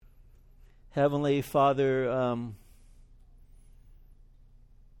Heavenly Father,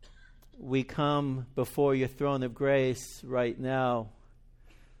 we come before your throne of grace right now.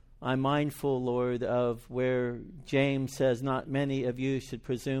 I'm mindful, Lord, of where James says, not many of you should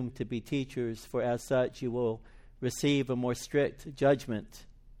presume to be teachers, for as such you will receive a more strict judgment.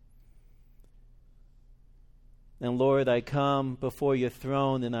 And Lord, I come before your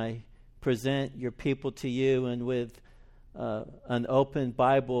throne and I present your people to you, and with an open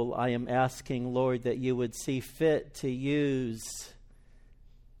Bible, I am asking, Lord, that you would see fit to use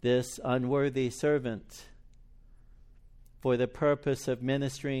this unworthy servant for the purpose of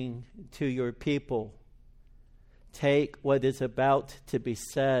ministering to your people. Take what is about to be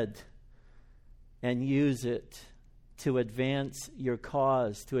said and use it to advance your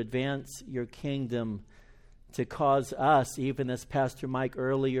cause, to advance your kingdom, to cause us, even as Pastor Mike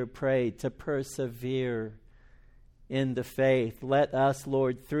earlier prayed, to persevere in the faith. Let us,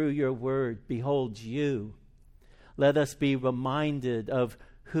 Lord, through your word, behold you. Let us be reminded of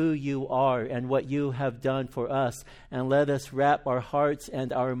who you are and what you have done for us, and let us wrap our hearts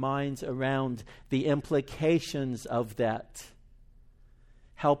and our minds around the implications of that.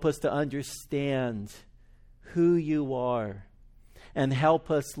 Help us to understand who you are, and help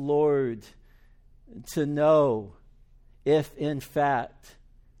us, Lord, to know if in fact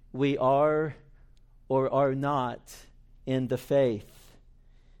we are or are not in the faith.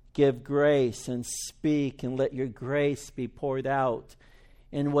 Give grace and speak, and let your grace be poured out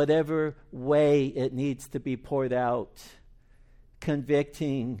in whatever way it needs to be poured out.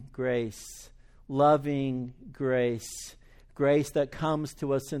 Convicting grace, loving grace, grace that comes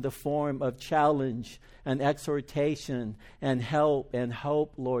to us in the form of challenge and exhortation and help and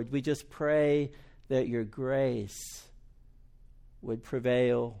hope, Lord. We just pray that your grace would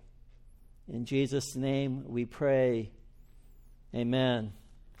prevail. In Jesus' name we pray. Amen.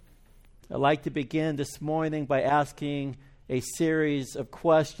 I'd like to begin this morning by asking a series of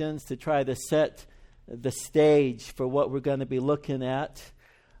questions to try to set the stage for what we're going to be looking at.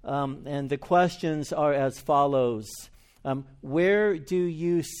 And the questions are as follows. Where do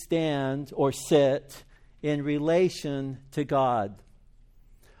you stand or sit in relation to God?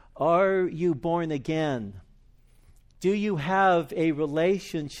 Are you born again? Do you have a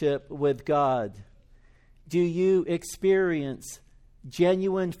relationship with God? Do you experience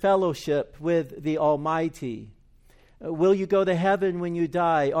genuine fellowship with the Almighty? Will you go to heaven when you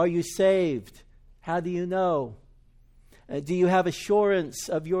die? Are you saved? How do you know? Do you have assurance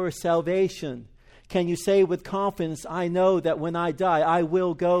of your salvation? Can you say with confidence, I know that when I die, I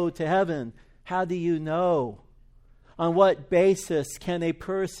will go to heaven? How do you know? On what basis can a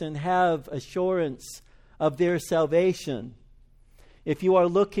person have assurance of their salvation? If you are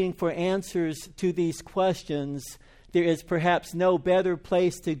looking for answers to these questions, there is perhaps no better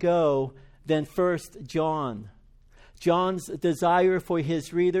place to go than 1 John. John's desire for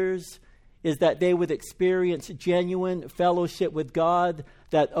his readers is that they would experience genuine fellowship with God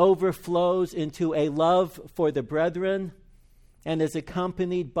that overflows into a love for the brethren and is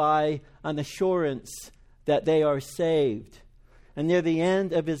accompanied by an assurance that they are saved. And near the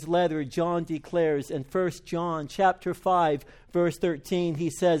end of his letter, John declares in 1 John chapter 5, verse 13, he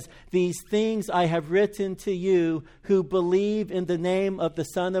says, "These things I have written to you who believe in the name of the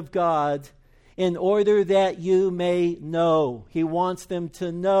Son of God, in order that you may know." He wants them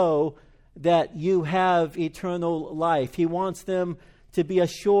to know that you have eternal life. He wants them to be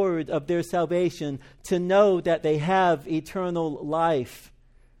assured of their salvation, to know that they have eternal life.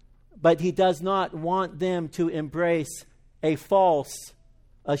 But he does not want them to embrace a false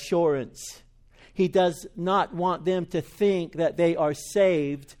assurance. He does not want them to think that they are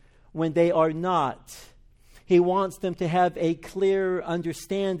saved when they are not. He wants them to have a clear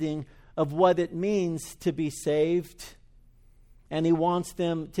understanding of what it means to be saved. And he wants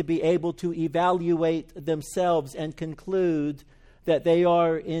them to be able to evaluate themselves and conclude that they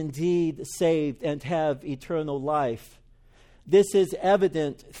are indeed saved and have eternal life. This is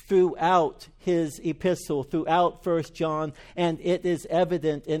evident throughout his epistle, throughout 1 John, and it is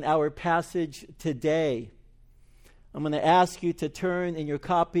evident in our passage today. I'm going to ask you to turn in your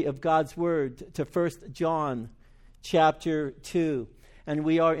copy of God's Word to 1 John chapter 2. And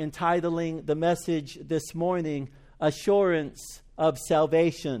we are entitling the message this morning, Assurance of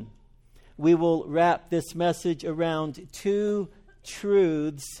Salvation. We will wrap this message around two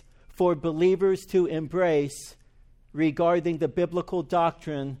truths for believers to embrace regarding the biblical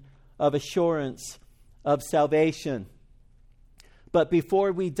doctrine of assurance of salvation. But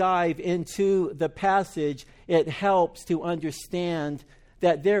before we dive into the passage, it helps to understand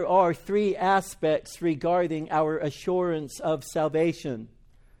that there are three aspects regarding our assurance of salvation.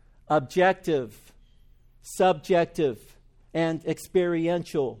 objective, subjective, and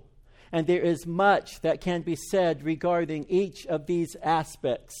experiential. And there is much that can be said regarding each of these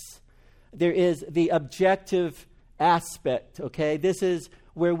aspects. There is the objective aspect, okay? This is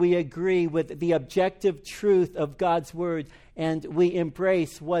where we agree with the objective truth of God's Word, and we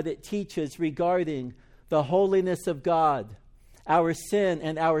embrace what it teaches regarding the holiness of God, our sin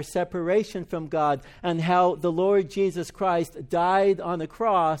and our separation from God, and how the Lord Jesus Christ died on the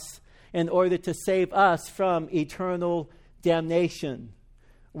cross in order to save us from eternal damnation.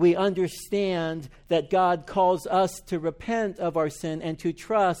 We understand that God calls us to repent of our sin and to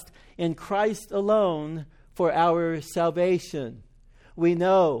trust in Christ alone for our salvation. We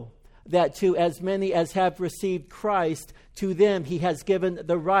know that to as many as have received Christ, to them he has given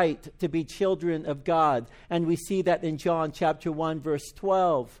the right to be children of God. And we see that in John chapter 1, verse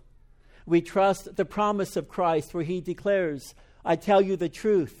 12. We trust the promise of Christ where he declares, I tell you the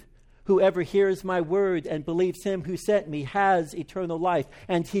truth. Whoever hears my word and believes him who sent me has eternal life,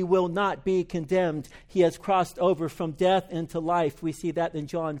 and he will not be condemned. He has crossed over from death into life. We see that in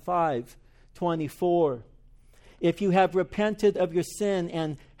John 5:24. If you have repented of your sin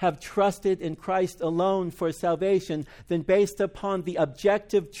and have trusted in Christ alone for salvation, then based upon the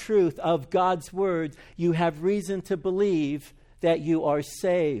objective truth of God's word, you have reason to believe that you are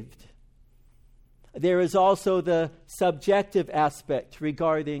saved. There is also the subjective aspect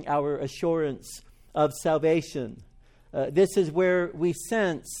regarding our assurance of salvation. This is where we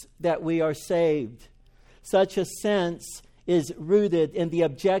sense that we are saved. Such a sense is rooted in the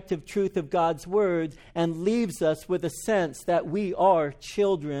objective truth of God's word and leaves us with a sense that we are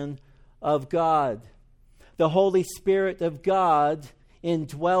children of God. The Holy Spirit of God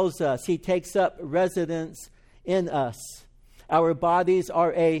indwells us. He takes up residence in us. Our bodies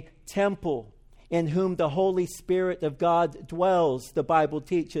are a temple in whom the Holy Spirit of God dwells, the Bible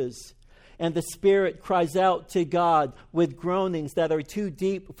teaches. And the Spirit cries out to God with groanings that are too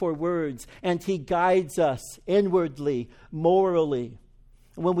deep for words, and he guides us inwardly, morally.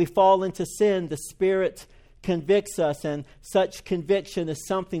 When we fall into sin, the Spirit convicts us, and such conviction is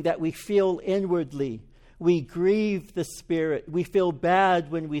something that we feel inwardly. We grieve the Spirit. We feel bad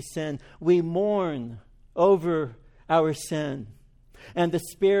when we sin. We mourn over our sin. And the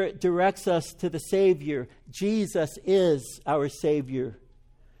Spirit directs us to the Savior. Jesus is our Savior.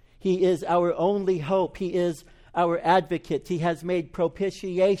 He is our only hope. He is our advocate. He has made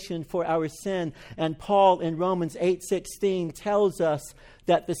propitiation for our sin. And Paul in Romans 8:16 tells us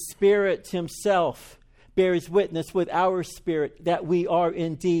that the Spirit himself bears witness with our spirit that we are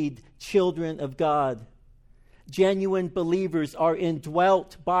indeed children of God. Genuine believers are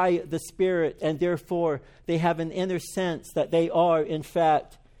indwelt by the Spirit, and therefore they have an inner sense that they are, in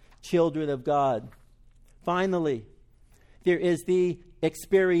fact, children of God. Finally, there is the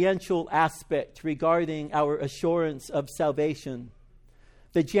experiential aspect regarding our assurance of salvation.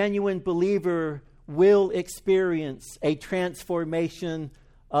 The genuine believer will experience a transformation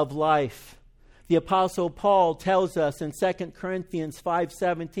of life. The Apostle Paul tells us in 2 Corinthians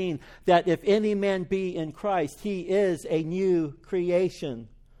 5:17 that if any man be in Christ, he is a new creation.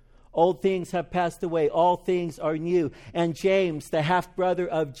 Old things have passed away, all things are new. And James, the half-brother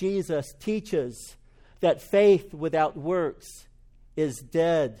of Jesus, teaches that faith without works is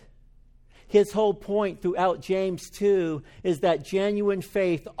dead. His whole point throughout James 2 is that genuine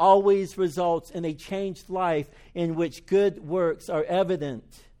faith always results in a changed life in which good works are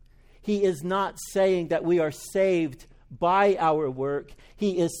evident. He is not saying that we are saved by our work.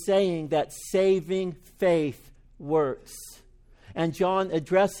 He is saying that saving faith works. And John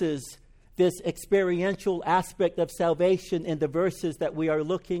addresses this experiential aspect of salvation in the verses that we are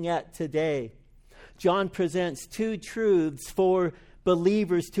looking at today. John presents two truths for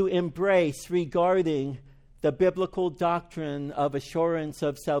believers to embrace regarding the biblical doctrine of assurance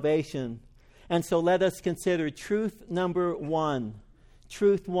of salvation. And so let us consider truth number one.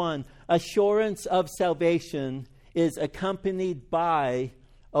 Truth one, assurance of salvation is accompanied by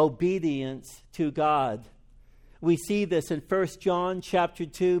obedience to God. We see this in 1 John chapter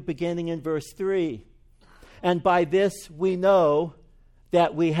 2, beginning in verse 3. And by this we know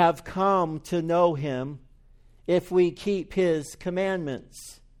that we have come to know him if we keep his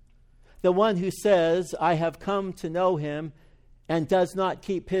commandments. The one who says, I have come to know him, and does not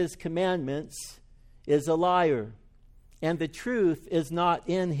keep his commandments is a liar, and the truth is not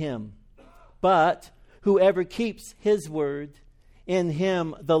in him. But whoever keeps his word, in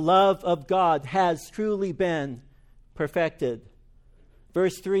him the love of God has truly been perfected.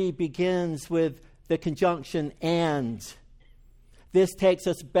 Verse 3 begins with the conjunction and. This takes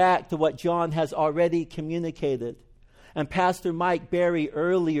us back to what John has already communicated. And Pastor Mike Berry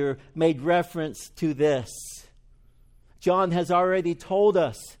earlier made reference to this. John has already told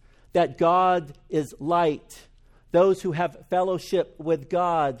us that God is light. Those who have fellowship with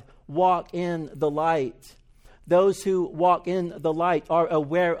God walk in the light. Those who walk in the light are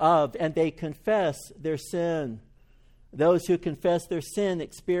aware of and they confess their sin. Those who confess their sin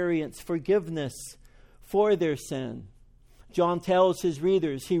experience forgiveness for their sin. John tells his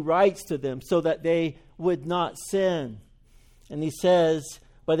readers, he writes to them so that they would not sin. And he says,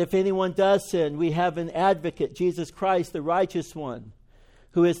 but if anyone does sin, we have an advocate, Jesus Christ, the righteous one,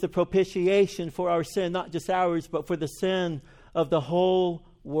 who is the propitiation for our sin, not just ours, but for the sin of the whole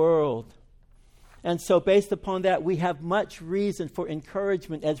world. And so based upon that, we have much reason for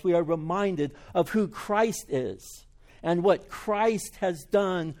encouragement as we are reminded of who Christ is and what Christ has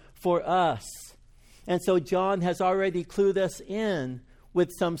done for us. And so John has already clued us in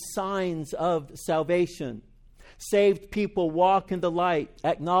with some signs of salvation. Saved people walk in the light,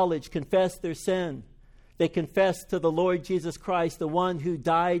 acknowledge, confess their sin. They confess to the Lord Jesus Christ, the one who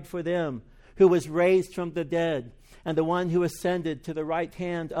died for them, who was raised from the dead, and the one who ascended to the right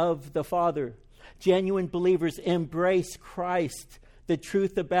hand of the Father. Genuine believers embrace Christ, the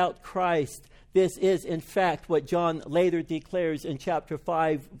truth about Christ. This is, in fact, what John later declares in chapter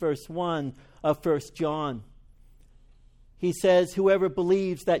 5, verse 1 of 1 John. He says, whoever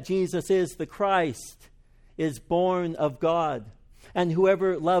believes that Jesus is the Christ is born of God, and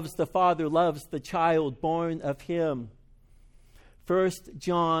whoever loves the Father loves the child born of him. 1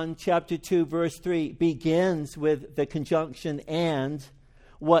 John chapter 2, verse 3 begins with the conjunction and.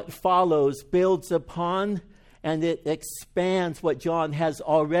 What follows builds upon and it expands what John has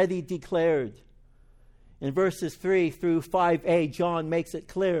already declared. In verses 3 through 5a, John makes it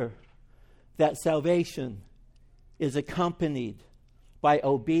clear that salvation is accompanied by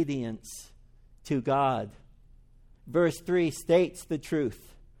obedience to God. Verse 3 states the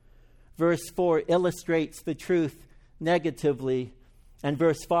truth. Verse 4 illustrates the truth negatively. And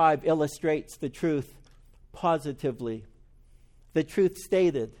verse 5 illustrates the truth positively. The truth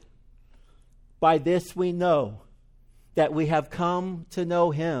stated, by this we know that we have come to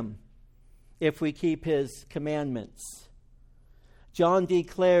know him if we keep his commandments. John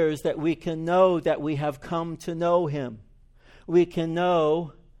declares that we can know that we have come to know him. We can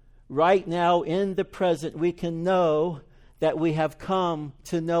know right now in the present, we can know that we have come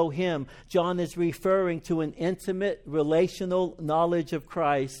to know him. John is referring to an intimate relational knowledge of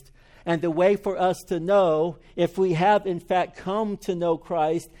Christ. And the way for us to know if we have in fact come to know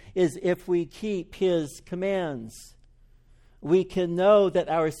Christ is if we keep his commands. We can know that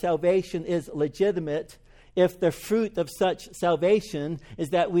our salvation is legitimate if the fruit of such salvation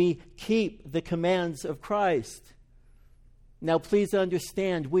is that we keep the commands of Christ. Now please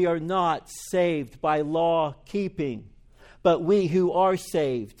understand, we are not saved by law keeping, but we who are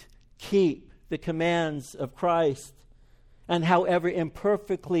saved keep the commands of Christ. And however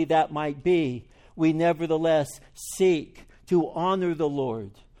imperfectly that might be, we nevertheless seek to honor the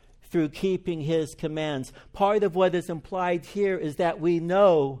Lord through keeping his commands. Part of what is implied here is that we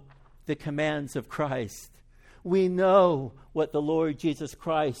know the commands of Christ. We know what the Lord Jesus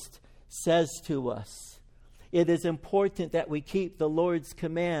Christ says to us. It is important that we keep the Lord's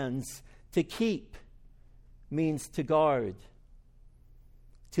commands. To keep means to guard,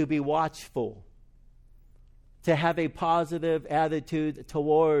 to be watchful, to have a positive attitude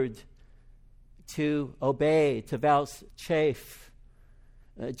toward, to obey, to vouchsafe.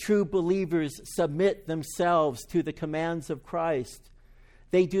 True believers submit themselves to the commands of Christ.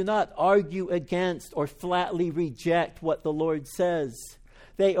 They do not argue against or flatly reject what the Lord says.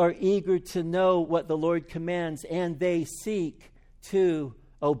 They are eager to know what the Lord commands, and they seek to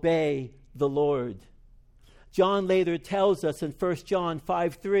obey the Lord. John later tells us in 1 John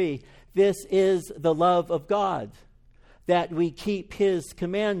 5:3, this is the love of God, that we keep his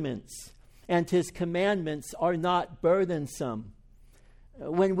commandments, and his commandments are not burdensome.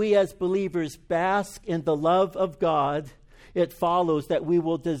 When we as believers bask in the love of God, it follows that we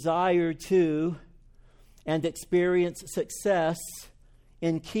will desire to and experience success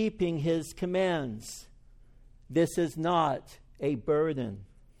in keeping his commands. This is not a burden.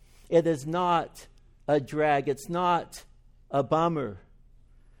 It is not a drag. It's not a bummer.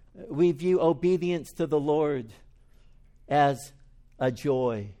 We view obedience to the Lord as a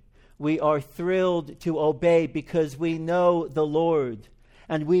joy. We are thrilled to obey because we know the Lord,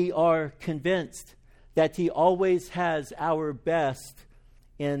 and we are convinced that he always has our best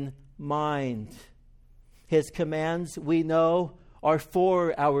in mind. His commands, we know, are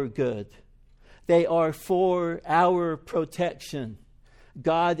for our good. They are for our protection.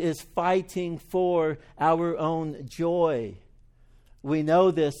 God is fighting for our own joy. We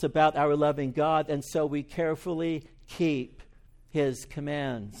know this about our loving God, and so we carefully keep his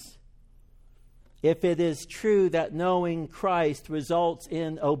commands. If it is true that knowing Christ results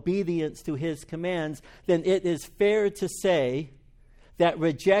in obedience to his commands, then it is fair to say that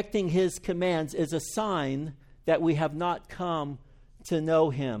rejecting his commands is a sign that we have not come to know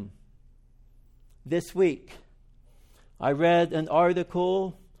him. This week, I read an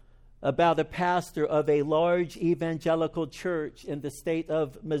article about a pastor of a large evangelical church in the state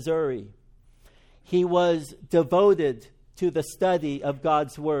of Missouri. He was devoted to the study of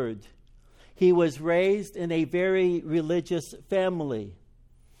God's Word. He was raised in a very religious family.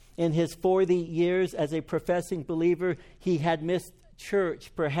 In his 40 years as a professing believer, he had missed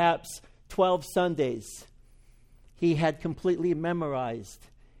church perhaps 12 Sundays. He had completely memorized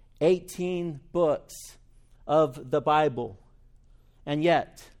 18 books of the Bible. And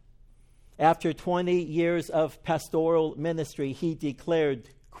yet, after 20 years of pastoral ministry, he declared,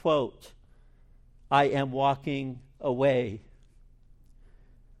 quote, "I am walking away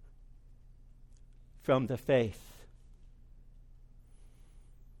from the faith."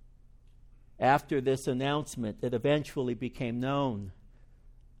 After this announcement, it eventually became known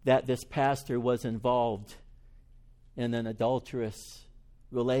that this pastor was involved in an adulterous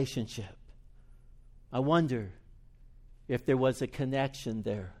relationship. I wonder if there was a connection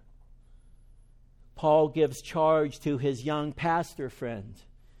there. Paul gives charge to his young pastor friend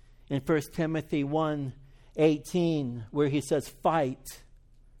in 1 Timothy 1:18, where he says, Fight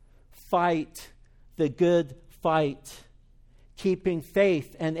the good fight, keeping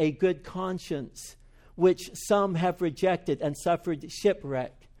faith and a good conscience, which some have rejected and suffered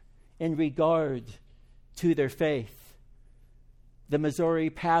shipwreck in regard to their faith. The Missouri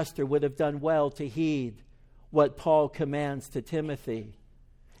pastor would have done well to heed what Paul commands to Timothy,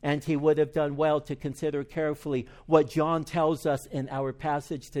 and he would have done well to consider carefully what John tells us in our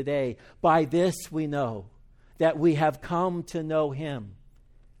passage today. By this we know that we have come to know him,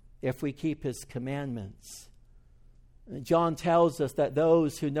 if we keep his commandments. John tells us that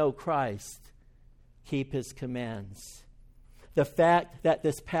those who know Christ keep his commands. The fact that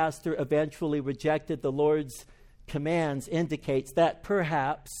this pastor eventually rejected the Lord's commands indicates that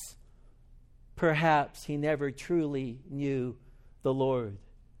perhaps he never truly knew the Lord.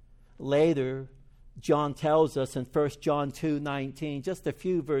 Later, John tells us in 1 John 2:19, just a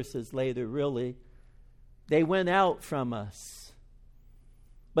few verses later really, they went out from us,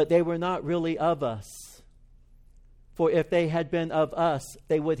 but they were not really of us. For if they had been of us,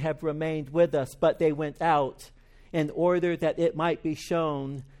 they would have remained with us, but they went out in order that it might be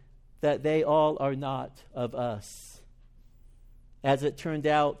shown that they all are not of us. As it turned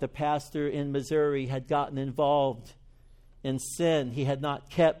out, the pastor in Missouri had gotten involved in sin. He had not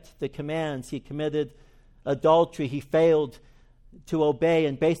kept the commands. He committed adultery. He failed to obey.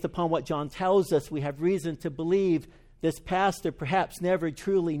 And based upon what John tells us, we have reason to believe this pastor perhaps never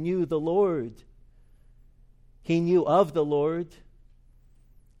truly knew the Lord. He knew of the Lord.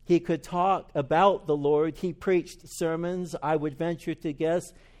 He could talk about the Lord. He preached sermons. I would venture to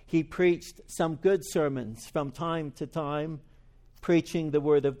guess he preached some good sermons from time to time, preaching the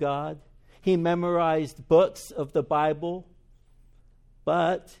Word of God. He memorized books of the Bible,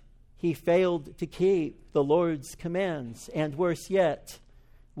 but he failed to keep the Lord's commands. And worse yet,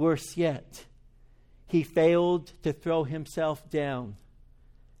 he failed to throw himself down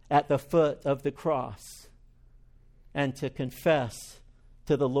at the foot of the cross and to confess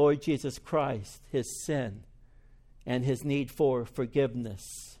to the Lord Jesus Christ his sin and his need for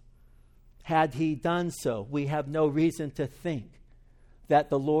forgiveness. Had he done so, we have no reason to think that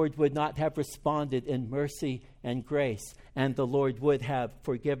the Lord would not have responded in mercy and grace, and the Lord would have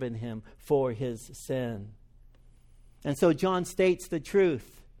forgiven him for his sin. And so John states the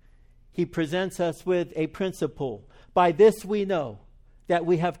truth. He presents us with a principle. By this we know that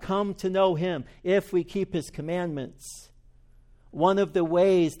we have come to know him if we keep his commandments. One of the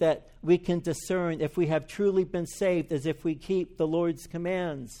ways that we can discern if we have truly been saved is if we keep the Lord's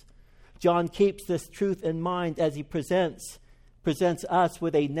commands. John keeps this truth in mind as he presents us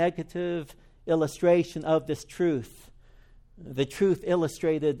with a negative illustration of this truth. The truth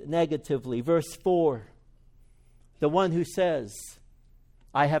illustrated negatively. Verse 4, the one who says,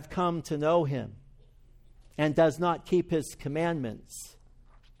 I have come to know him, and does not keep his commandments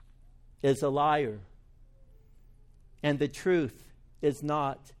is a liar, and the truth is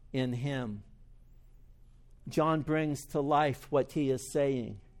not in him. John brings to life what he is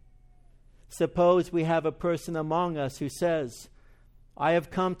saying. Suppose we have a person among us who says, I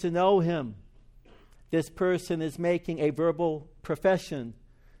have come to know him. This person is making a verbal profession.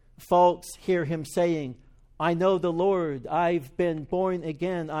 Folks hear him saying, I know the Lord. I've been born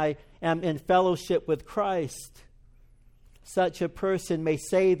again. I am in fellowship with Christ. Such a person may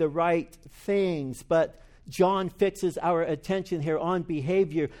say the right things, but John fixes our attention here on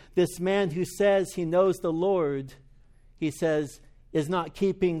behavior. This man who says he knows the Lord, he says, is not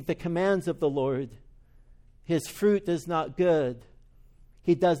keeping the commands of the Lord. His fruit is not good.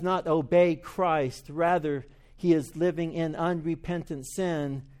 He does not obey Christ. Rather, he is living in unrepentant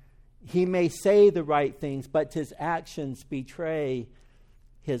sin. He may say the right things, but his actions betray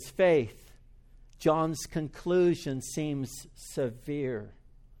his faith. John's conclusion seems severe.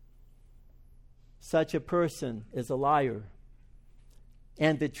 Such a person is a liar,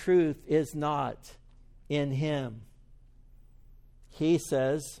 and the truth is not in him. He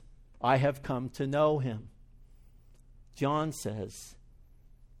says, I have come to know him. John says,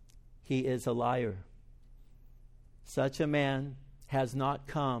 he is a liar. Such a man has not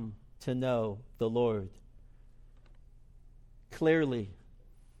come to know the Lord. Clearly,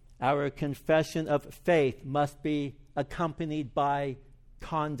 our confession of faith must be accompanied by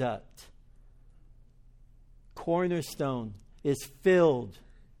conduct. Cornerstone is filled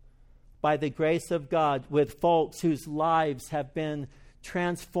by the grace of God with folks whose lives have been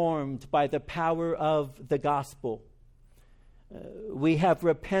transformed by the power of the gospel. We have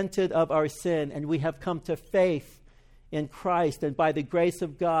repented of our sin and we have come to faith in Christ, and by the grace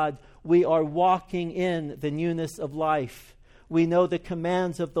of God, we are walking in the newness of life. We know the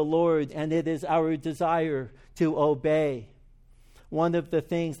commands of the Lord, and it is our desire to obey. One of the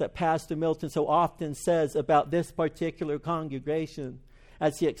things that Pastor Milton so often says about this particular congregation,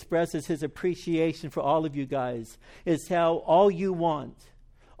 as he expresses his appreciation for all of you guys, is how all you want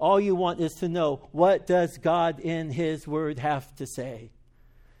is to know, what does God in his word have to say?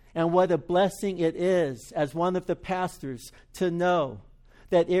 And what a blessing it is, as one of the pastors, to know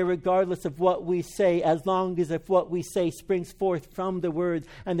that irregardless of what we say, as long as if what we say springs forth from the word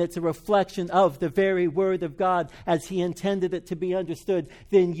and it's a reflection of the very word of God as he intended it to be understood,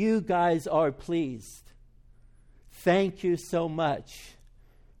 then you guys are pleased. Thank you so much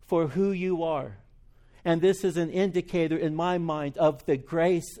for who you are. And this is an indicator in my mind of the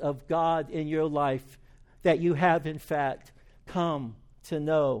grace of God in your life, that you have in fact come to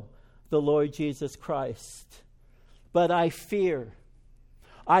know the Lord Jesus Christ. But I fear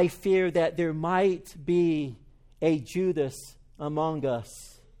that there might be a Judas among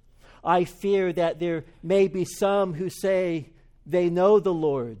us. I fear that there may be some who say they know the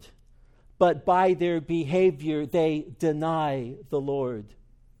Lord, but by their behavior they deny the Lord.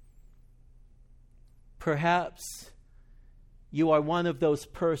 Perhaps you are one of those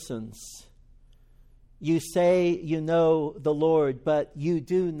persons. You say you know the Lord, but you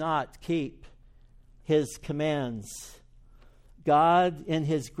do not keep his commands. God, in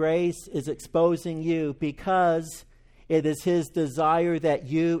his grace, is exposing you because it is his desire that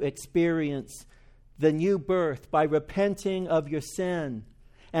you experience the new birth by repenting of your sin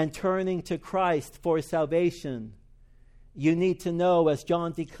and turning to Christ for salvation. You need to know, as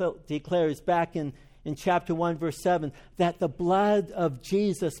John declares back in chapter 1, verse 7, that the blood of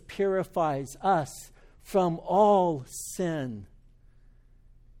Jesus purifies us from all sin.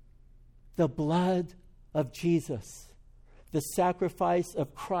 The blood of Jesus, the sacrifice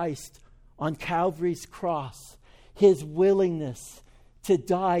of Christ on Calvary's cross, his willingness to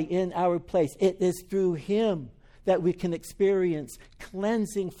die in our place. It is through him that we can experience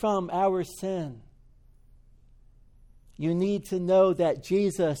cleansing from our sin. You need to know that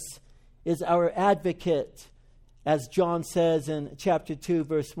Jesus is our advocate, as John says in chapter 2,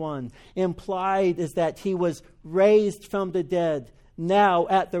 verse 1. Implied is that he was raised from the dead, now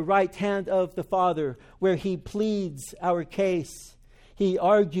at the right hand of the Father, where he pleads our case. He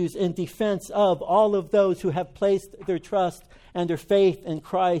argues in defense of all of those who have placed their trust and their faith in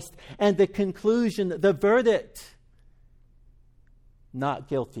Christ. And the conclusion, the verdict, not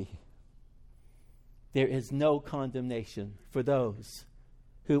guilty. There is no condemnation for those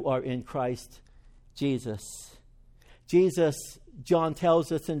who are in Christ Jesus. Jesus, John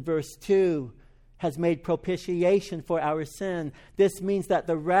tells us in verse 2, has made propitiation for our sin. This means that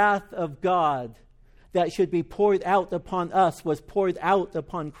the wrath of God that should be poured out upon us was poured out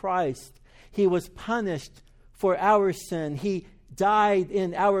upon Christ. He was punished for our sin. He died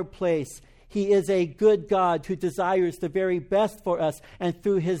in our place. He is a good God who desires the very best for us. And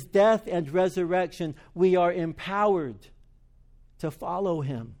through his death and resurrection, we are empowered to follow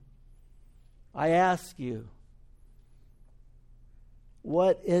him. I ask you,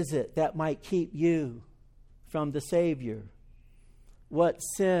 what is it that might keep you from the Savior? What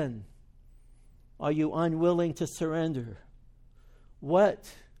sin are you unwilling to surrender?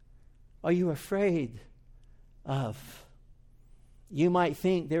 What are you afraid of? You might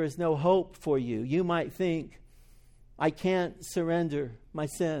think there is no hope for you. You might think, I can't surrender my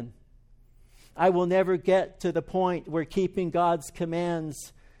sin. I will never get to the point where keeping God's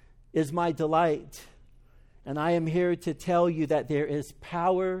commands is my delight. And I am here to tell you that there is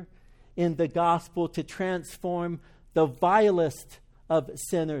power in the gospel to transform the vilest of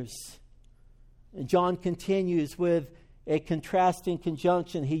sinners. And John continues with a contrasting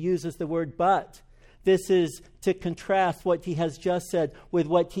conjunction. He uses the word but. This is to contrast what he has just said with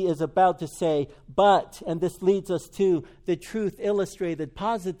what he is about to say. But, and this leads us to the truth illustrated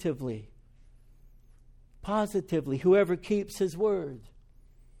positively. Positively, whoever keeps his word.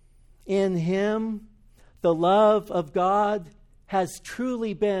 In him, the love of God has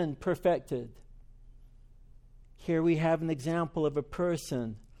truly been perfected. Here we have an example of a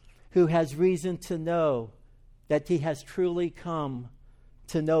person who has reason to know that he has truly come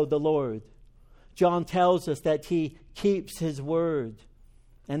to know the Lord. John tells us that he keeps his word,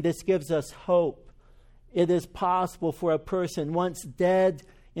 and this gives us hope. It is possible for a person once dead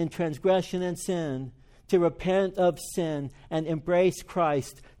in transgression and sin to repent of sin and embrace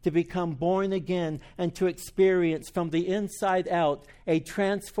Christ, to become born again, and to experience from the inside out a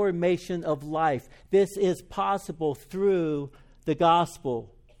transformation of life. This is possible through the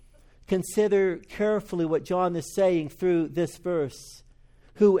gospel. Consider carefully what John is saying through this verse.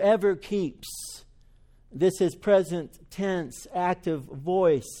 Whoever keeps, this is present tense, active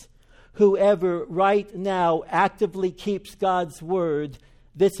voice. Whoever right now actively keeps God's word,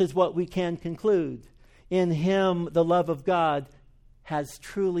 this is what we can conclude. In him, the love of God has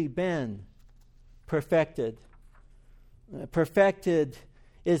truly been perfected. Perfected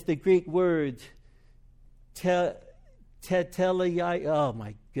is the Greek word tetelei. Oh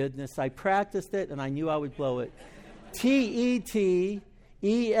my goodness, I practiced it and I knew I would blow it.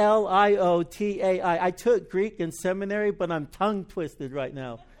 T-E-T-E-L-I-O-T-A-I. I took Greek in seminary, but I'm tongue twisted right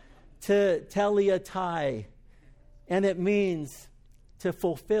now. Teteliotai. And it means to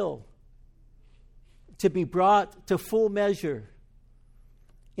fulfill, to be brought to full measure.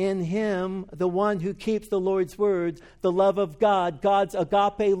 In him, the one who keeps the Lord's word, the love of God, God's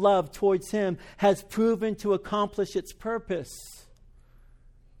agape love towards him, has proven to accomplish its purpose.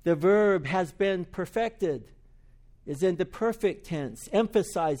 The verb has been perfected is in the perfect tense,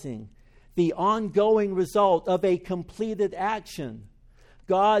 emphasizing the ongoing result of a completed action.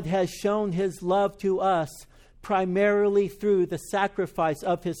 God has shown his love to us primarily through the sacrifice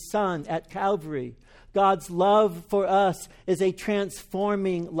of his Son at Calvary. God's love for us is a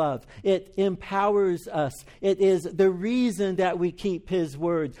transforming love. It empowers us. It is the reason that we keep his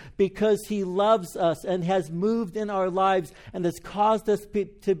word, because he loves us and has moved in our lives and has caused us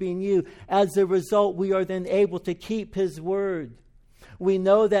to be new. As a result, we are then able to keep his word. We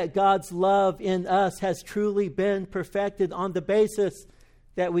know that God's love in us has truly been perfected on the basis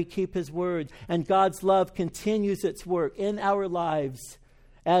that we keep his word. And God's love continues its work in our lives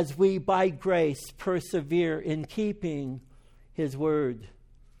as we, by grace, persevere in keeping his word.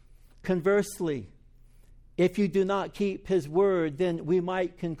 Conversely, if you do not keep his word, then we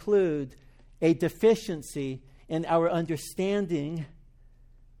might conclude a deficiency in our understanding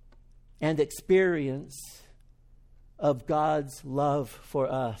and experience of God's love for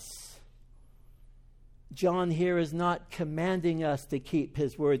us. John here is not commanding us to keep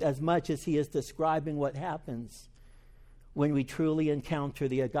his word as much as he is describing what happens when we truly encounter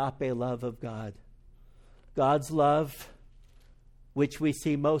the agape love of God. God's love, which we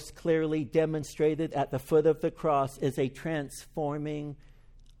see most clearly demonstrated at the foot of the cross, is a transforming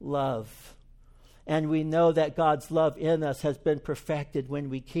love. And we know that God's love in us has been perfected when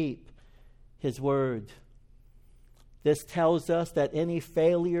we keep his word. This tells us that any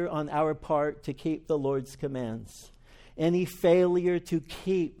failure on our part to keep the Lord's commands, any failure to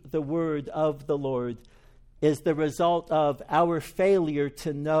keep the word of the Lord, is the result of our failure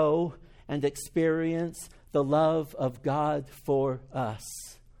to know and experience the love of God for us.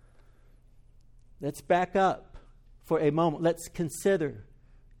 Let's back up for a moment. Let's consider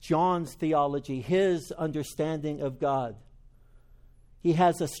John's theology, his understanding of God. He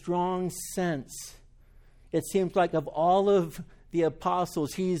has a strong sense. It seems like of all of the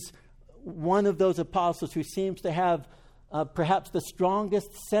apostles, he's one of those apostles who seems to have perhaps the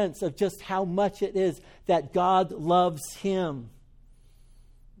strongest sense of just how much it is that God loves him.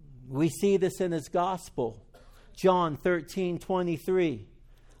 We see this in his gospel. John 13:23.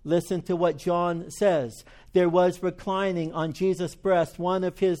 Listen to what John says. There was reclining on Jesus' breast one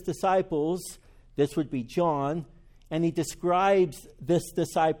of his disciples. This would be John. And he describes this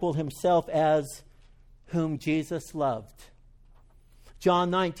disciple himself as whom Jesus loved.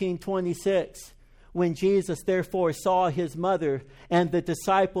 John 19:26, when Jesus therefore saw his mother and the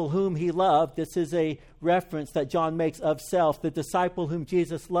disciple whom he loved, this is a reference that John makes of self, the disciple whom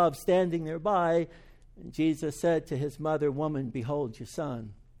Jesus loved standing nearby, and Jesus said to his mother, "Woman, behold your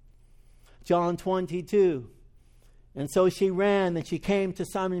son." John 22, and so she ran and she came to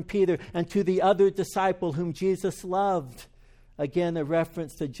Simon Peter and to the other disciple whom Jesus loved. Again, a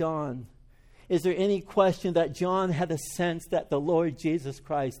reference to John. Is there any question that John had a sense that the Lord Jesus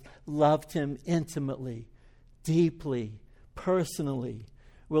Christ loved him intimately, deeply, personally,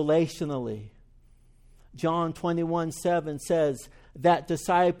 relationally? John 21:7 says, "That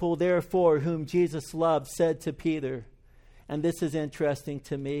disciple, therefore, whom Jesus loved, said to Peter," and this is interesting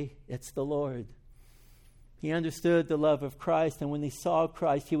to me, it's the Lord. He understood the love of Christ, and when he saw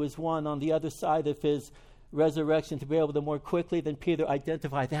Christ, he was one on the other side of his resurrection to be able to more quickly than Peter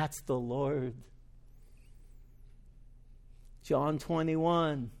identify, that's the Lord. John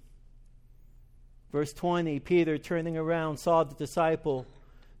 21, verse 20, Peter, turning around, saw the disciple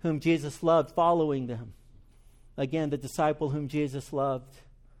whom Jesus loved following them. Again, the disciple whom Jesus loved.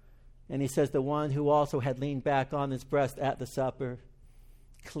 And he says, the one who also had leaned back on his breast at the supper.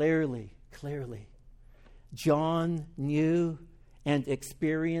 Clearly, John knew and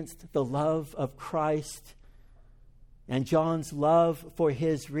experienced the love of Christ. And John's love for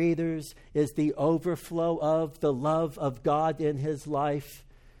his readers is the overflow of the love of God in his life.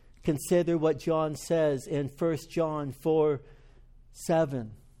 Consider what John says in 1 John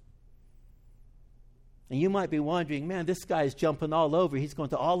 4:7. And you might be wondering, man, this guy is jumping all over. He's going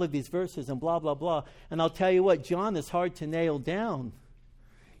to all of these verses and blah, blah, blah. And I'll tell you what, John is hard to nail down.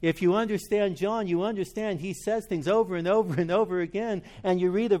 If you understand John, you understand he says things over and over and over again. And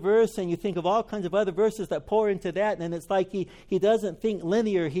you read a verse and you think of all kinds of other verses that pour into that. And it's like he doesn't think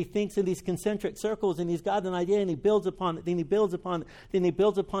linear. He thinks in these concentric circles, and he's got an idea and he builds upon it. Then he builds upon it. Then he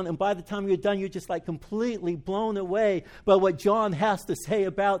builds upon it. And by the time you're done, you're just like completely blown away by what John has to say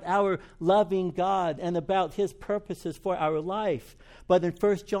about our loving God and about his purposes for our life. But in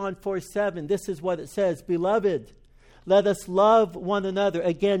 1 John 4:7, this is what it says, "Beloved, let us love one another."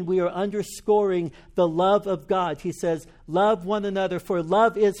 Again, we are underscoring the love of God. He says, love one another, for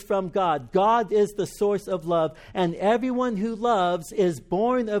love is from God. God is the source of love, and everyone who loves is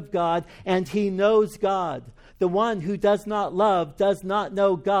born of God, and he knows God. The one who does not love does not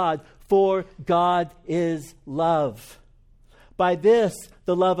know God, for God is love. By this,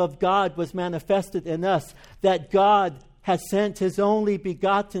 the love of God was manifested in us, that God has sent his only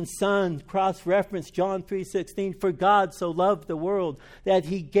begotten Son, cross-reference John 3:16, for God so loved the world that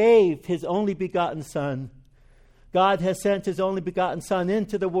he gave his only begotten Son. God has sent his only begotten Son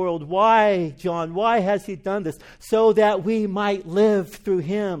into the world. Why, John? Why has he done this? So that we might live through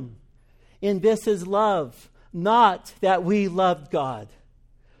him. In this is love, not that we loved God,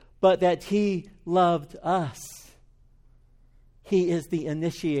 but that he loved us. He is the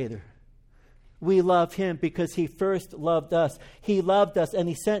initiator. We love him because he first loved us. He loved us and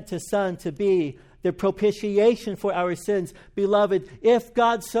he sent his Son to be the propitiation for our sins. Beloved, if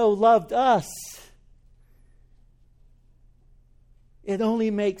God so loved us, it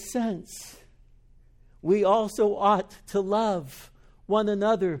only makes sense. We also ought to love one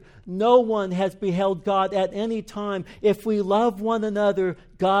another. No one has beheld God at any time. If we love one another,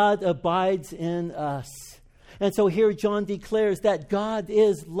 God abides in us. And so here John declares that God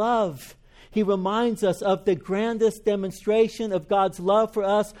is love. He reminds us of the grandest demonstration of God's love for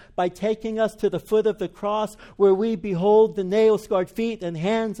us by taking us to the foot of the cross, where we behold the nail-scarred feet and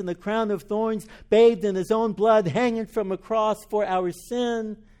hands and the crown of thorns, bathed in his own blood, hanging from a cross for our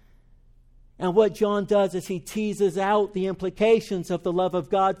sin. And what John does is he teases out the implications of the love of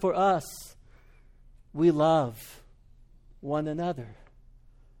God for us. We love one another.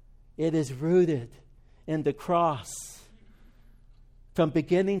 It is rooted in the cross. From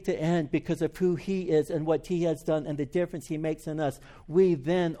beginning to end, because of who he is and what he has done and the difference he makes in us, we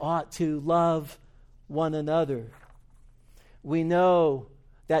then ought to love one another. We know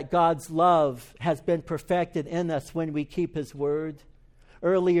that God's love has been perfected in us when we keep his word.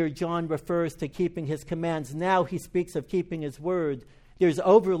 Earlier, John refers to keeping his commands. Now he speaks of keeping his word. There's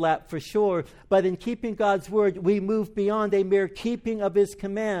overlap for sure, but in keeping God's word, we move beyond a mere keeping of his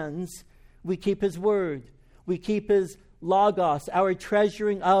commands. We keep his word. We keep his Logos. Our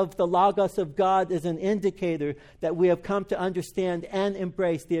treasuring of the Logos of God is an indicator that we have come to understand and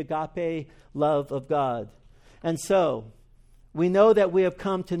embrace the agape love of God. And so, we know that we have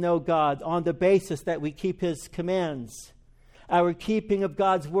come to know God on the basis that we keep his commands. Our keeping of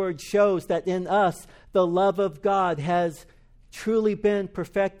God's word shows that in us the love of God has truly been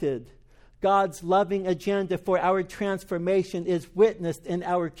perfected. God's loving agenda for our transformation is witnessed in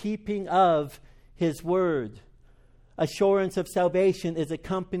our keeping of His Word. Assurance of salvation is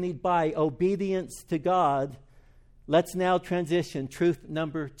accompanied by obedience to God. Let's now transition. Truth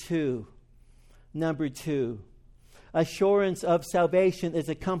number 2. Number 2. Assurance of salvation is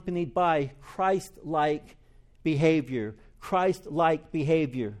accompanied by Christ-like behavior. Christ-like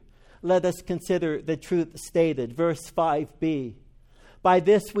behavior. Let us consider the truth stated. Verse 5b. By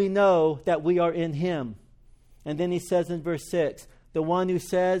this we know that we are in Him. And then he says in verse 6, the one who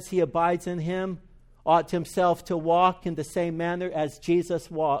says he abides in Him ought himself to walk in the same manner as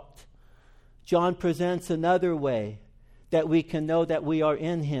Jesus walked. John presents another way that we can know that we are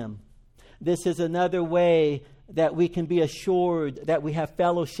in Him. This is another way that we can be assured that we have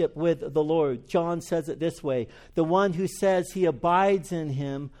fellowship with the Lord. John says it this way: the one who says he abides in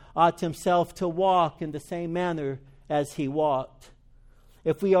Him ought himself to walk in the same manner as He walked.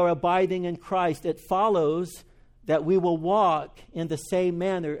 If we are abiding in Christ, it follows that we will walk in the same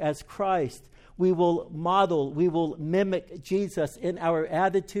manner as Christ. We will model, we will mimic Jesus in our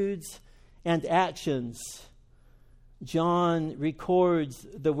attitudes and actions. John records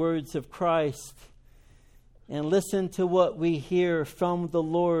the words of Christ. And listen to what we hear from the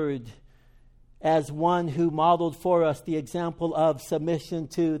Lord as one who modeled for us the example of submission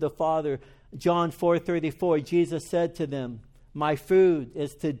to the Father. John 4:34, Jesus said to them, my food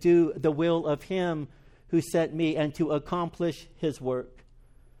is to do the will of Him who sent me and to accomplish His work.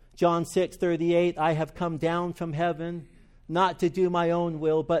 John 6:38, I have come down from heaven, not to do my own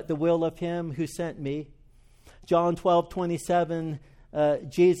will, but the will of Him who sent me. John 12:27,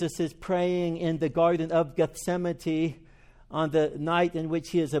 Jesus is praying in the Garden of Gethsemane on the night in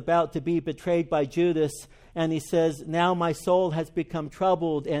which He is about to be betrayed by Judas. And He says, now my soul has become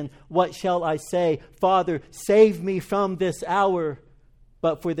troubled, and what shall I say? Father, save me from this hour.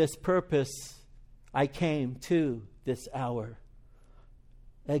 But for this purpose I came to this hour.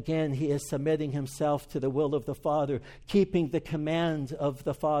 Again, He is submitting Himself to the will of the Father, keeping the command of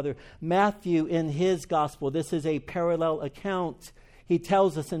the Father. Matthew, in his gospel, this is a parallel account. He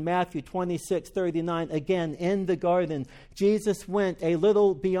tells us in Matthew 26:39, again, in the garden, Jesus went a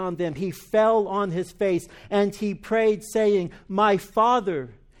little beyond them. He fell on His face and He prayed, saying, my Father,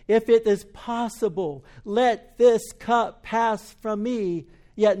 if it is possible, let this cup pass from me,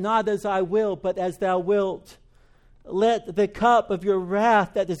 yet not as I will, but as Thou wilt. Let the cup of Your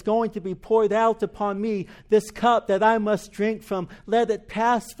wrath that is going to be poured out upon me, this cup that I must drink from, let it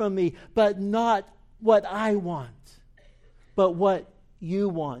pass from me, but not what I want, but what You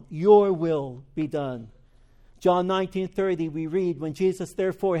want. Your will be done. John 19:30, we read, when Jesus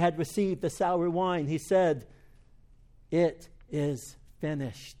therefore had received the sour wine, He said, it is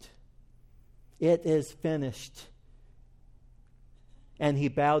finished. It is finished. And He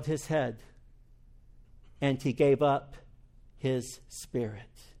bowed His head and He gave up His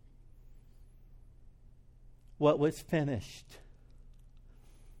spirit. What was finished?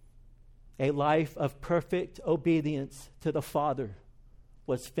 A life of perfect obedience to the Father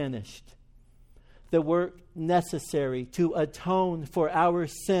was finished. The work necessary to atone for our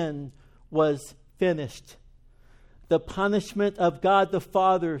sin was finished. The punishment of God the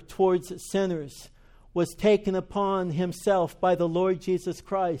Father towards sinners was taken upon Himself by the Lord Jesus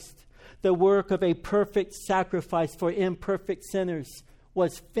Christ. The work of a perfect sacrifice for imperfect sinners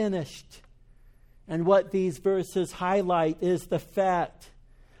was finished. And what these verses highlight is the fact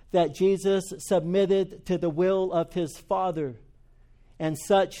that Jesus submitted to the will of His Father. And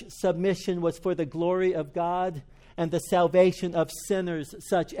such submission was for the glory of God and the salvation of sinners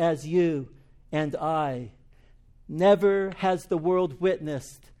such as you and I. Never has the world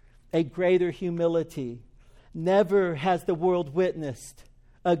witnessed a greater humility. Never has the world witnessed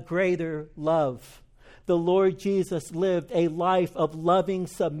a greater love. The Lord Jesus lived a life of loving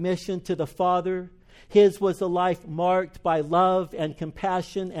submission to the Father. His was a life marked by love and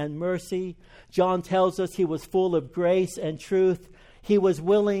compassion and mercy. John tells us He was full of grace and truth. He was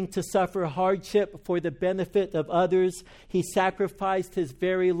willing to suffer hardship for the benefit of others. He sacrificed His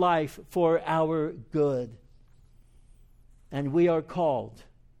very life for our good. And we are called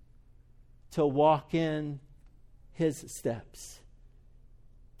to walk in His steps,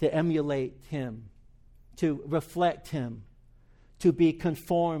 to emulate Him, to reflect Him, to be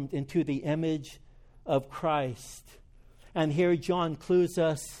conformed into the image of Christ. And here John clues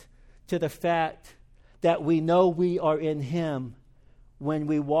us to the fact that we know we are in Him when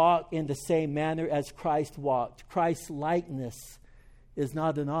we walk in the same manner as Christ walked. Christ's likeness is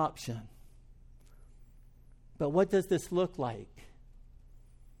not an option. But what does this look like?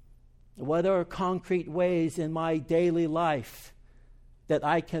 What are concrete ways in my daily life that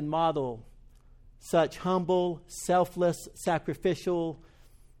I can model such humble, selfless, sacrificial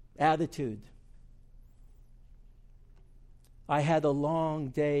attitude. I had a long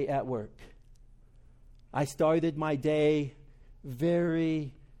day at work. I started my day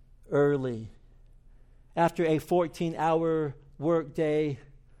very early. After a 14-hour work day,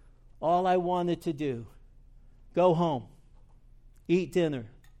 all I wanted to do, go home, eat dinner,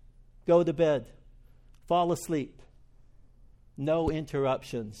 go to bed, fall asleep. No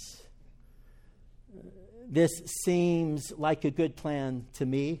interruptions. This seems like a good plan to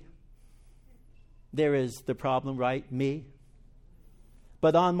me. There is the problem, right? Me.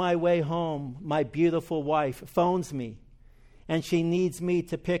 But on my way home, my beautiful wife phones me, and she needs me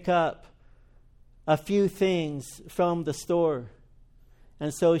to pick up a few things from the store.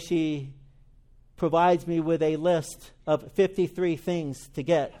 And so she provides me with a list of 53 things to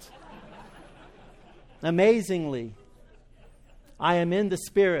get. Amazingly, I am in the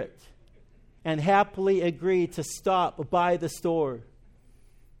Spirit and happily agree to stop by the store.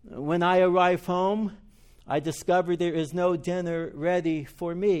 When I arrive home, I discover there is no dinner ready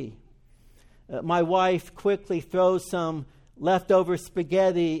for me. My wife quickly throws some leftover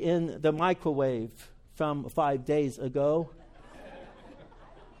spaghetti in the microwave from 5 days ago.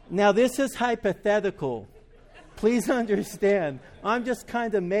 Now, this is hypothetical. Please understand. I'm just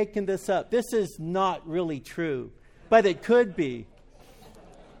kind of making this up. This is not really true, but it could be.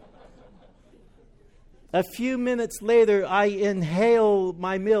 A few minutes later, I inhale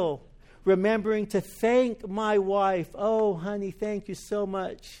my meal, remembering to thank my wife. Oh, honey, thank you so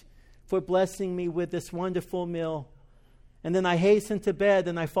much for blessing me with this wonderful meal. And then I hasten to bed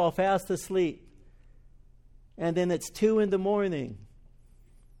and I fall fast asleep. And then it's 2 a.m.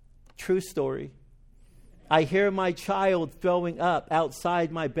 True story. I hear my child throwing up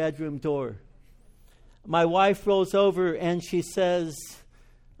outside my bedroom door. My wife rolls over and she says,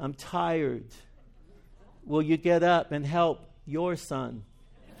 "I'm tired. Will you get up and help your son?"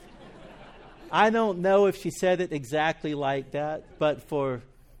 I don't know if she said it exactly like that, but for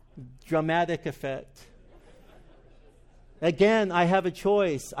dramatic effect. Again, I have a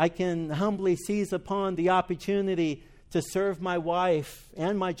choice. I can humbly seize upon the opportunity to serve my wife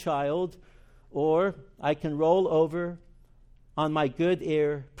and my child, or I can roll over on my good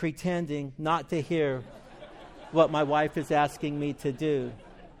ear, pretending not to hear what my wife is asking me to do.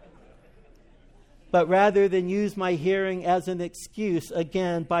 But rather than use my hearing as an excuse,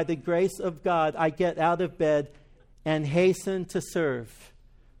 again, by the grace of God, I get out of bed and hasten to serve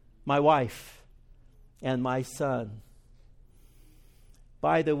my wife and my son.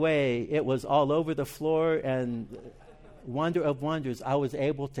 By the way, it was all over the floor, and wonder of wonders, I was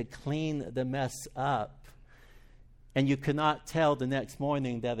able to clean the mess up. And you could not tell the next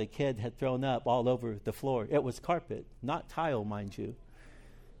morning that a kid had thrown up all over the floor. It was carpet, not tile, mind you.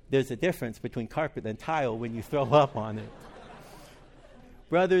 There's a difference between carpet and tile when you throw up on it.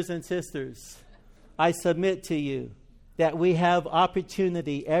 Brothers and sisters, I submit to you that we have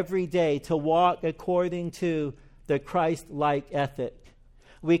opportunity every day to walk according to the Christ-like ethic.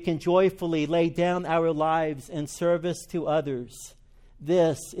 We can joyfully lay down our lives in service to others.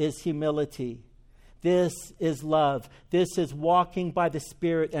 This is humility. This is love. This is walking by the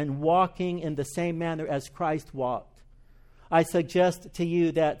Spirit and walking in the same manner as Christ walked. I suggest to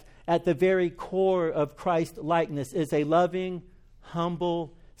you that at the very core of Christ-likeness is a loving,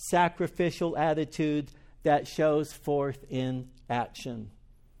 humble, sacrificial attitude that shows forth in action.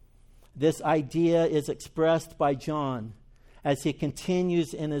 This idea is expressed by John as he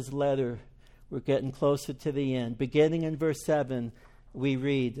continues in his letter. We're getting closer to the end. Beginning in verse 7, we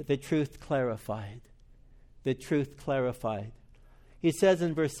read, "The truth clarified." The truth clarified. He says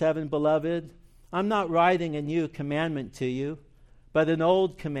in verse 7, "Beloved, I'm not writing a new commandment to you, but an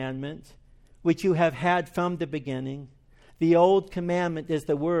old commandment, which you have had from the beginning. The old commandment is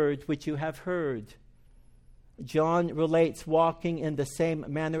the word which you have heard." John relates walking in the same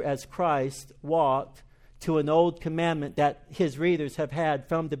manner as Christ walked to an old commandment that his readers have had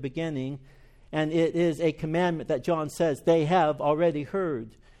from the beginning, and it is a commandment that John says they have already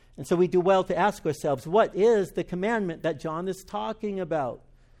heard. And so we do well to ask ourselves, what is the commandment that John is talking about?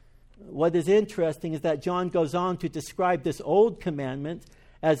 What is interesting is that John goes on to describe this old commandment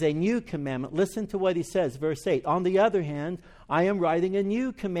as a new commandment. Listen to what he says, verse 8. "On the other hand, I am writing a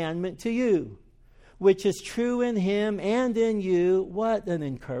new commandment to you, which is true in him and in you." What an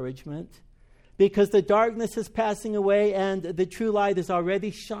encouragement. Because the darkness is passing away and the true light is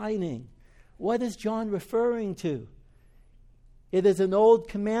already shining. What is John referring to? It is an old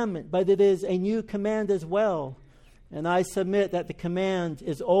commandment, but it is a new command as well. And I submit that the command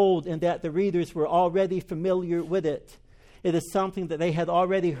is old and that the readers were already familiar with it. It is something that they had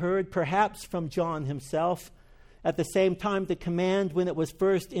already heard, perhaps from John himself. At the same time, the command, when it was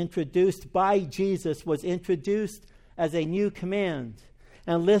first introduced by Jesus, was introduced as a new command.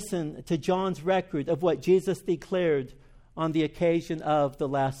 And listen to John's record of what Jesus declared on the occasion of the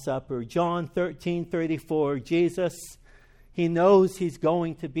Last Supper. John 13:34, Jesus, he knows he's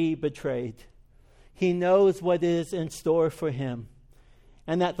going to be betrayed. He knows what is in store for him.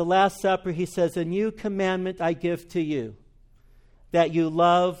 And at the Last Supper, he says, a new commandment I give to you, that you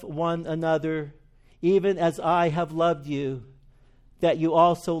love one another, even as I have loved you, that you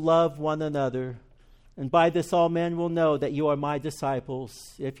also love one another. And by this all men will know that you are my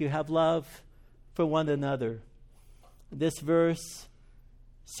disciples, if you have love for one another. This verse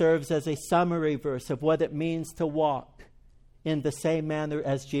serves as a summary verse of what it means to walk in the same manner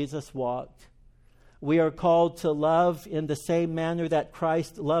as Jesus walked. We are called to love in the same manner that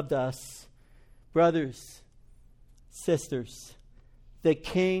Christ loved us. Brothers, sisters, the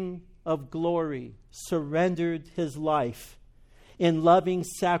King of glory surrendered his life in loving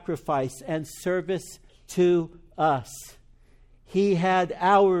sacrifice and service to us. He had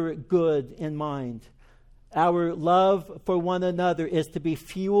our good in mind. Our love for one another is to be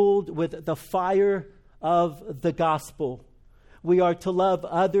fueled with the fire of the gospel. We are to love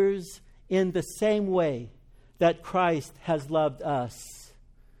others in the same way that Christ has loved us.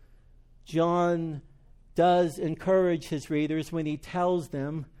 John does encourage his readers when he tells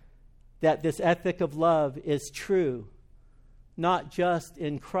them that this ethic of love is true, not just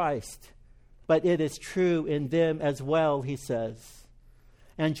in Christ, but it is true in them as well, he says.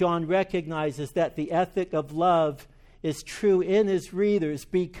 And John recognizes that the ethic of love is true in his readers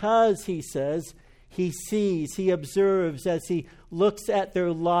because, he says, he sees, he observes as he looks at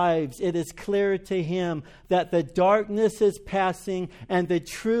their lives. It is clear to him that the darkness is passing and the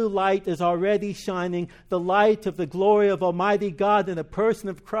true light is already shining. The light of the glory of Almighty God in the person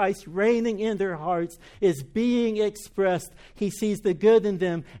of Christ reigning in their hearts is being expressed. He sees the good in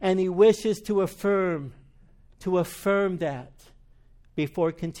them and he wishes to affirm that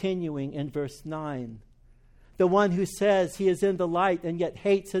before continuing in verse 9. The one who says he is in the light and yet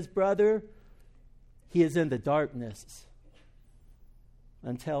hates his brother, he is in the darkness.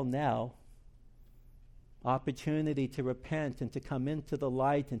 Until now, opportunity to repent and to come into the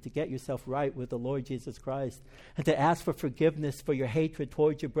light and to get yourself right with the Lord Jesus Christ and to ask for forgiveness for your hatred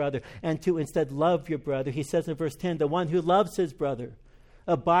towards your brother and to instead love your brother. He says in verse 10, the one who loves his brother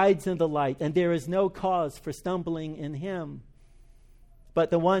abides in the light, and there is no cause for stumbling in him. But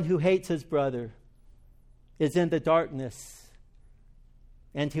the one who hates his brother is in the darkness,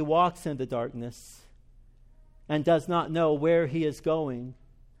 and he walks in the darkness and does not know where he is going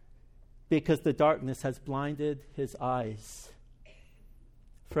because the darkness has blinded his eyes.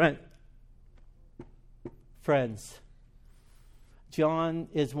 Friends, John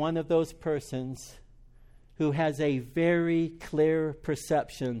is one of those persons who has a very clear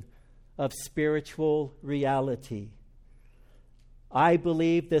perception of spiritual reality. I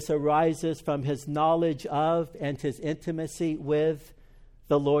believe this arises from his knowledge of and his intimacy with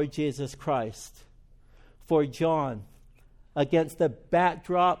the Lord Jesus Christ. For John, against the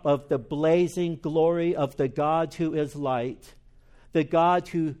backdrop of the blazing glory of the God who is light, the God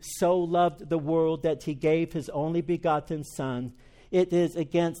who so loved the world that he gave his only begotten Son, it is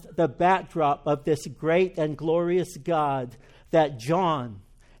against the backdrop of this great and glorious God that John,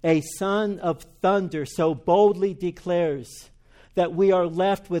 a son of thunder, so boldly declares that we are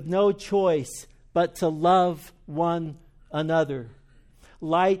left with no choice but to love one another.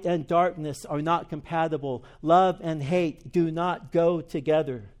 Light and darkness are not compatible. Love and hate do not go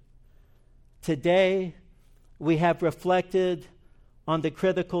together. Today, we have reflected on the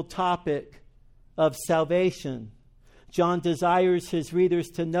critical topic of salvation. John desires his readers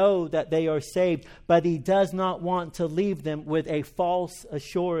to know that they are saved, but he does not want to leave them with a false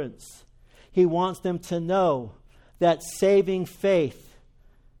assurance. He wants them to know that saving faith,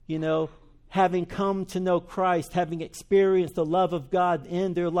 having come to know Christ, having experienced the love of God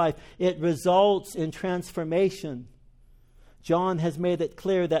in their life, it results in transformation. John has made it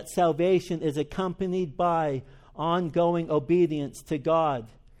clear that salvation is accompanied by ongoing obedience to God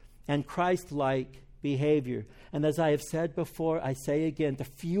and Christ-like behavior. And as I have said before, I say again, the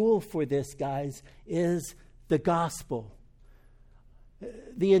fuel for this, guys, is the gospel.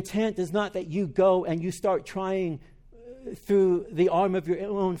 The intent is not that you go and you start trying through the arm of your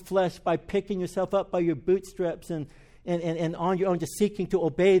own flesh by picking yourself up by your bootstraps and on your own, just seeking to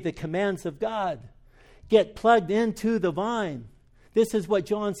obey the commands of God. Get plugged into the vine. This is what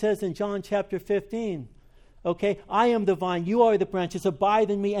John says in John chapter 15. Okay, I am the vine, you are the branches, abide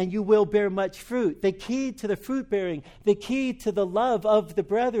in me and you will bear much fruit. The key to the fruit bearing, the key to the love of the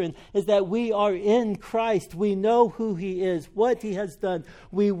brethren is that we are in Christ. We know who he is, what he has done.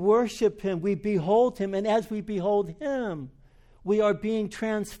 We worship him, we behold him, and as we behold him, we are being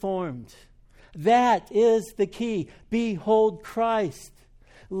transformed. That is the key. Behold Christ.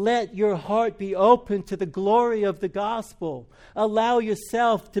 Let your heart be open to the glory of the gospel. Allow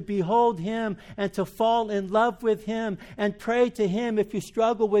yourself to behold him and to fall in love with him, and pray to him if you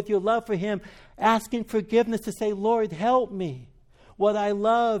struggle with your love for him, asking forgiveness to say, Lord, help me. What I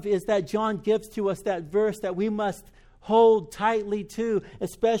love is that John gives to us that verse that we must hold tightly to,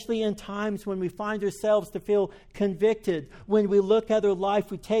 especially in times when we find ourselves to feel convicted. When we look at our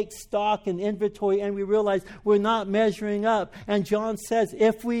life, we take stock and inventory and we realize we're not measuring up. And John says,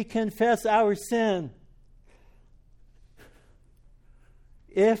 if we confess our sin,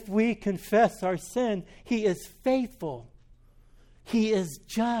 he is faithful. He is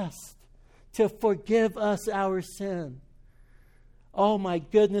just to forgive us our sin. Oh my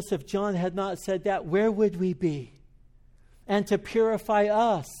goodness, if John had not said that, where would we be? And to purify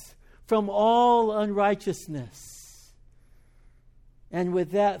us from all unrighteousness. And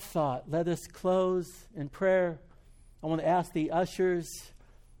with that thought, let us close in prayer. I want to ask the ushers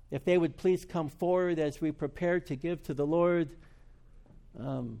if they would please come forward as we prepare to give to the Lord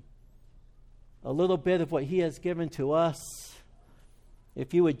a little bit of what he has given to us.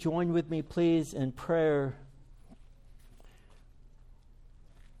 If you would join with me, please, in prayer.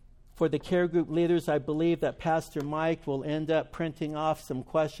 For the care group leaders, I believe that Pastor Mike will end up printing off some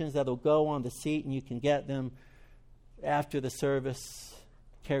questions that will go on the seat, and you can get them after the service,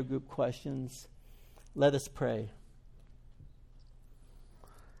 care group questions. Let us pray.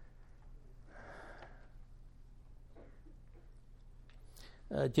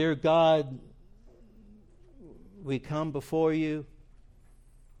 Dear God, we come before you,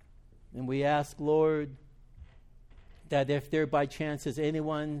 and we ask, Lord, that if there by chance is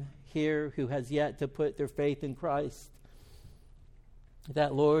anyone here who has yet to put their faith in Christ,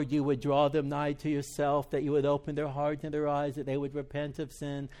 that, Lord, you would draw them nigh to yourself, that you would open their heart and their eyes, that they would repent of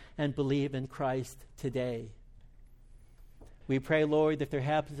sin and believe in Christ today. We pray, Lord, if there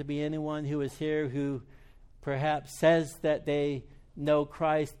happens to be anyone who is here who perhaps says that they know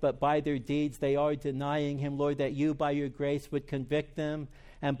Christ, but by their deeds they are denying him, Lord, that you by your grace would convict them,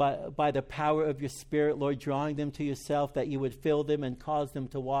 and by the power of your Spirit, Lord, drawing them to yourself, that you would fill them and cause them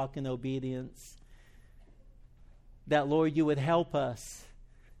to walk in obedience. That, Lord, you would help us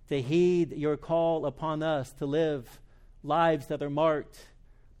to heed your call upon us to live lives that are marked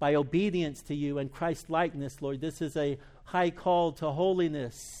by obedience to you and Christ-likeness, Lord. This is a high call to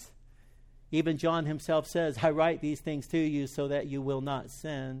holiness. Even John himself says, I write these things to you so that you will not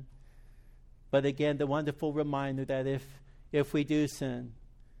sin. But again, the wonderful reminder that if we do sin,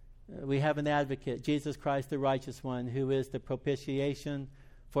 we have an advocate, Jesus Christ, the righteous one, who is the propitiation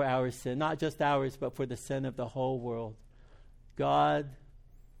for our sin. Not just ours, but for the sin of the whole world. God,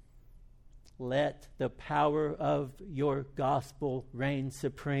 let the power of your gospel reign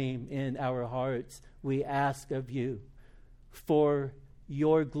supreme in our hearts. We ask of you for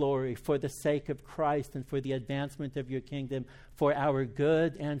your glory, for the sake of Christ and for the advancement of your kingdom, for our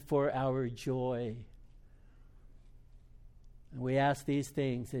good and for our joy. And we ask these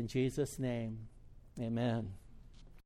things in Jesus' name. Amen.